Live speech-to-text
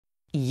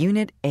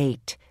Unit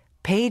 8,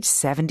 page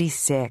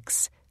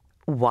 76.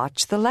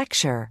 Watch the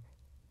lecture.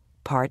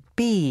 Part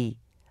B.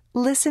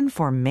 Listen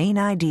for main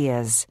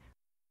ideas.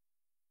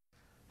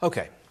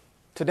 Okay,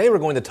 today we're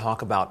going to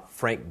talk about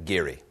Frank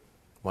Gehry,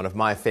 one of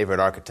my favorite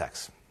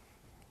architects.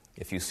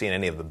 If you've seen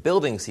any of the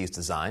buildings he's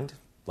designed,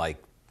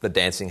 like the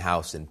Dancing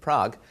House in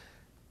Prague,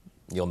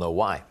 you'll know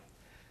why.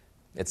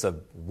 It's a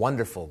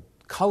wonderful,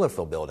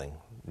 colorful building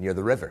near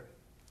the river.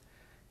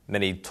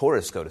 Many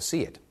tourists go to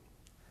see it.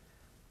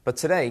 But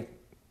today,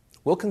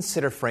 we'll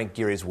consider Frank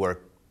Gehry's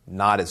work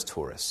not as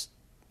tourists,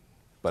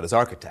 but as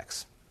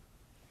architects.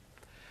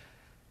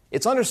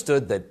 It's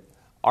understood that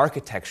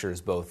architecture is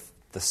both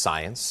the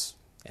science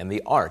and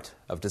the art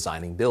of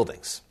designing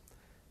buildings.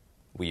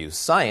 We use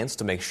science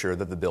to make sure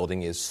that the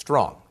building is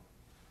strong,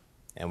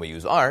 and we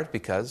use art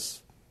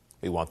because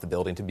we want the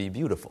building to be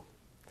beautiful.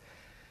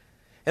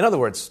 In other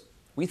words,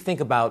 we think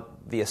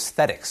about the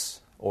aesthetics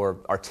or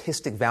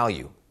artistic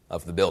value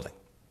of the building.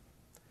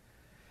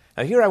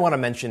 Now here I want to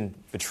mention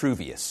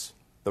Vitruvius,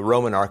 the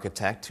Roman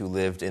architect who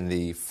lived in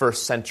the 1st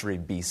century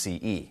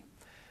BCE.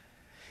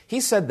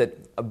 He said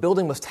that a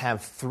building must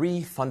have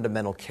 3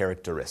 fundamental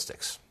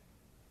characteristics.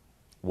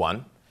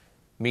 1,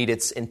 meet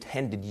its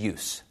intended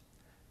use.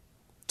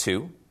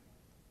 2,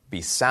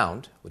 be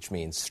sound, which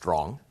means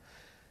strong.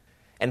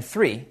 And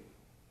 3,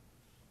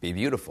 be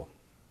beautiful.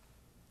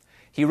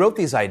 He wrote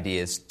these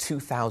ideas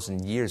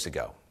 2,000 years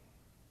ago,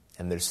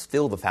 and they're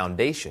still the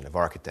foundation of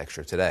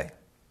architecture today.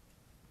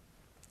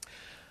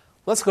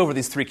 Let's go over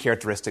these 3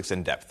 characteristics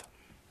in depth.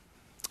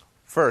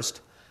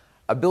 First,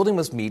 a building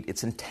must meet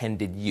its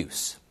intended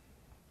use.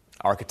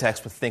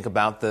 Architects would think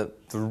about the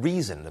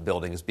reason the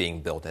building is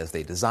being built as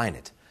they design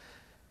it.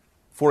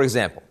 For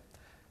example,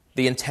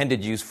 the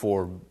intended use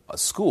for a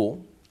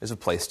school is a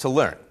place to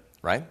learn,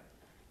 right?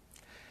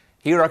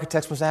 Here,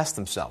 architects must ask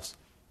themselves,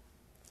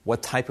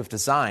 what type of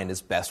design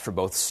is best for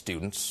both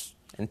students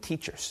and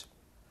teachers?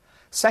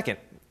 Second,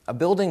 a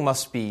building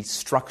must be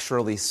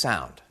structurally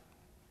sound.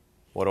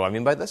 What do I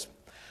mean by this?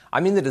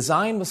 I mean the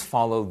design must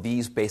follow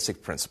these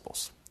basic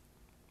principles.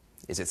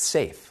 Is it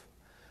safe?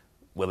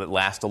 Will it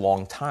last a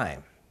long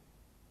time?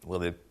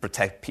 Will it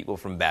protect people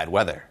from bad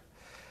weather?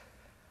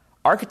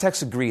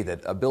 Architects agree that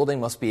a building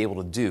must be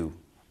able to do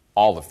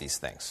all of these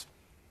things.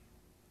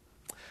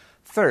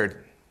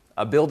 Third,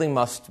 a building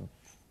must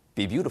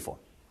be beautiful.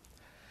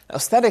 Now,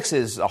 aesthetics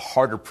is a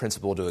harder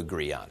principle to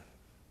agree on,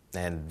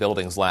 and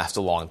buildings last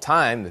a long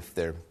time if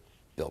they're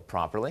built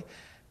properly.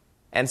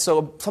 And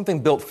so something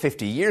built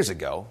 50 years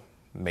ago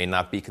may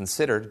not be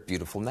considered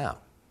beautiful now.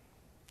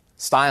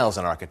 Styles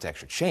in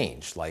architecture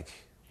change, like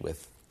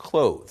with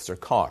clothes or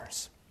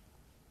cars.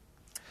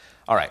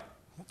 All right,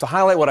 to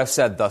highlight what I've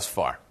said thus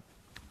far,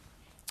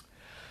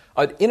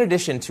 in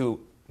addition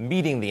to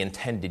meeting the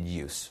intended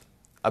use,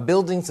 a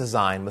building's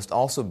design must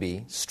also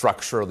be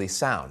structurally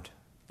sound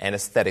and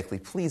aesthetically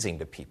pleasing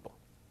to people.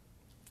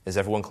 Is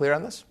everyone clear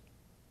on this?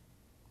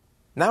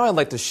 Now I'd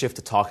like to shift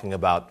to talking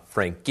about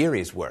Frank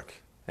Gehry's work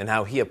and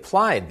how he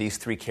applied these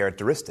 3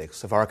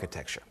 characteristics of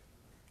architecture.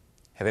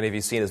 Have any of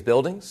you seen his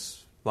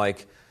buildings,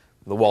 like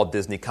the Walt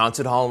Disney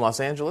Concert Hall in Los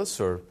Angeles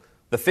or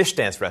the Fish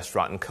Dance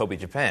Restaurant in Kobe,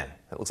 Japan?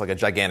 It looks like a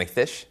gigantic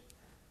fish.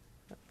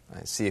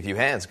 I see a few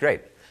hands,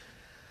 great.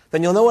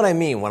 Then you'll know what I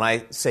mean when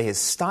I say his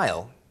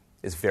style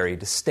is very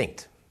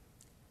distinct.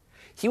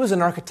 He was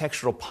an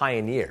architectural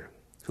pioneer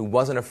who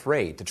wasn't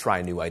afraid to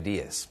try new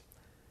ideas.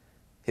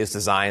 His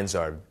designs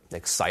are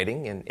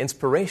exciting and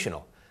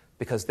inspirational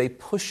because they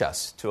push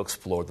us to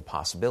explore the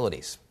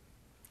possibilities.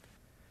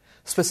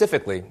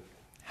 Specifically,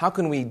 how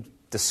can we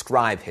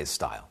describe his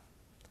style?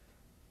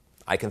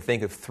 I can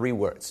think of 3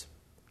 words: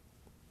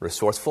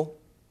 resourceful,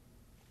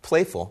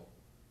 playful,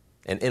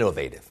 and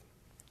innovative.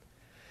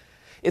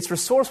 It's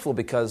resourceful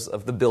because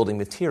of the building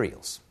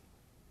materials.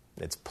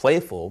 It's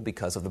playful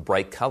because of the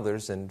bright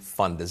colors and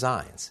fun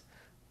designs,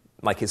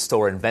 like his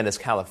store in Venice,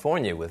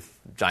 California, with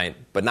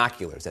giant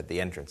binoculars at the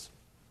entrance.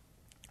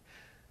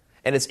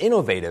 And it's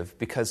innovative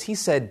because he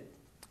said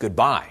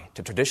goodbye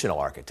to traditional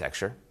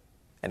architecture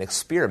and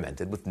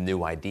experimented with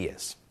new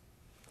ideas.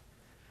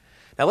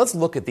 Now let's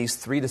look at these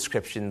 3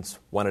 descriptions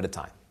one at a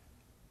time.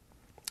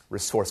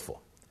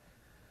 Resourceful.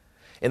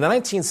 In the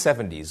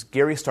 1970s,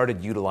 Gehry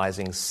started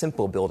utilizing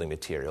simple building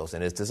materials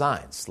in his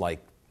designs, like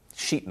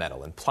sheet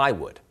metal and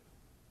plywood.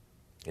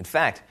 In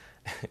fact,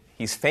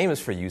 he's famous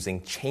for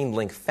using chain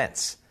link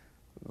fence,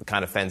 the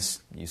kind of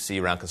fence you see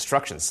around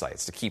construction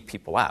sites to keep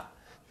people out.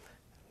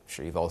 I'm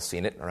sure you've all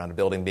seen it around a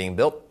building being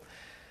built.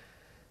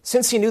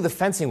 Since he knew the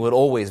fencing would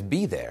always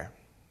be there,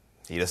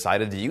 he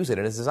decided to use it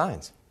in his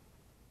designs.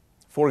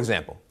 For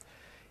example,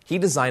 he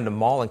designed a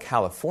mall in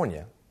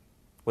California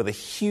with a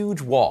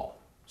huge wall,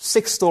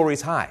 6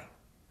 stories high,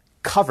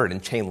 covered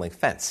in chain link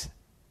fence.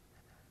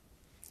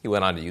 He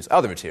went on to use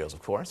other materials,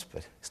 of course,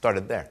 but he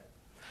started there.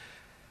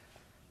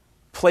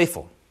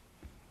 Playful.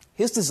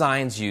 His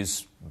designs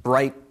use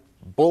bright,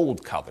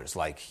 bold colors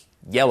like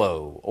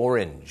yellow,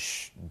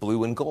 orange,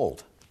 blue, and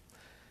gold.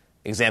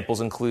 Examples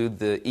include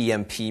the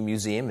EMP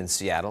Museum in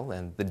Seattle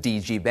and the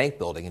DG Bank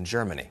building in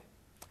Germany.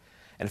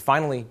 And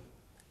finally,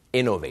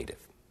 innovative.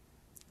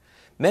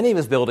 Many of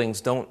his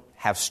buildings don't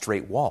have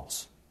straight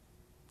walls.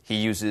 He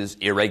uses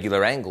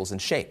irregular angles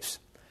and shapes.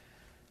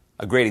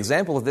 A great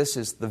example of this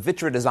is the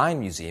Vitra Design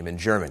Museum in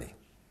Germany.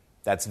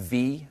 That's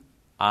V-I-T-R-A.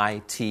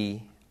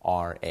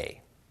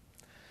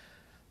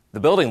 The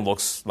building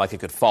looks like it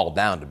could fall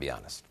down, to be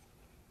honest.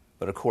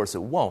 But of course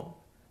it won't,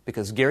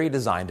 because Gehry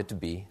designed it to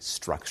be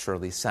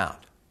structurally sound.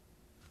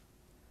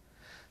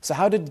 So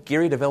how did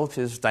Gehry develop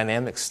his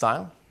dynamic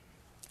style?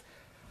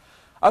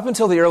 Up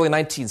until the early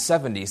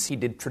 1970s, he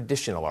did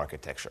traditional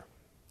architecture.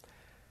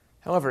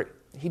 However,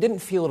 he didn't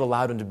feel it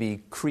allowed him to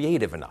be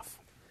creative enough.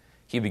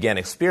 He began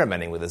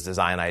experimenting with his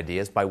design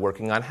ideas by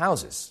working on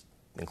houses,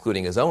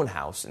 including his own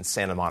house in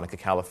Santa Monica,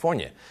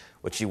 California,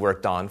 which he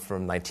worked on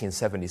from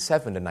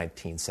 1977 to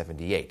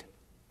 1978.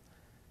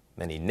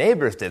 Many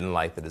neighbors didn't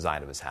like the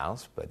design of his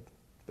house, but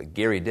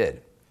Gehry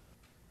did.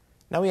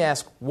 Now we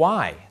ask,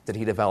 why did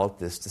he develop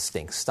this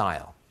distinct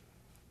style?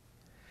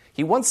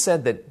 He once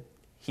said that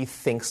he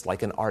thinks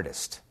like an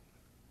artist.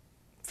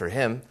 For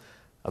him,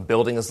 a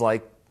building is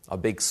like a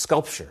big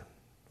sculpture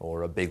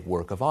or a big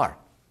work of art.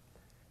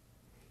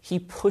 He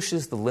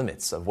pushes the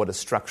limits of what is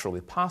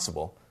structurally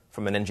possible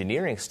from an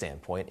engineering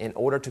standpoint in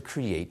order to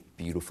create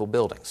beautiful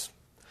buildings.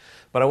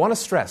 But I want to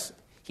stress,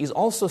 he's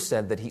also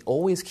said that he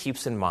always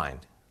keeps in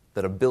mind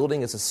that a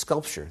building is a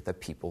sculpture that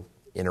people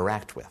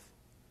interact with.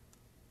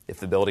 If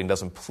the building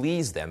doesn't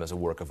please them as a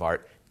work of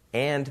art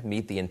and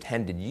meet the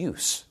intended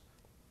use,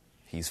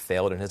 he's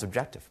failed in his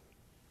objective.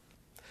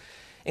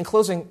 In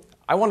closing,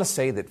 I want to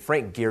say that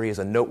Frank Gehry is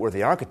a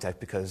noteworthy architect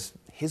because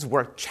his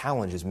work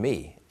challenges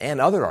me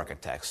and other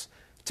architects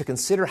to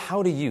consider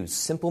how to use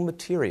simple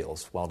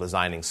materials while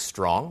designing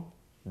strong,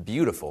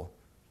 beautiful,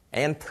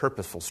 and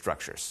purposeful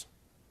structures.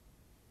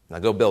 Now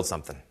go build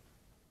something.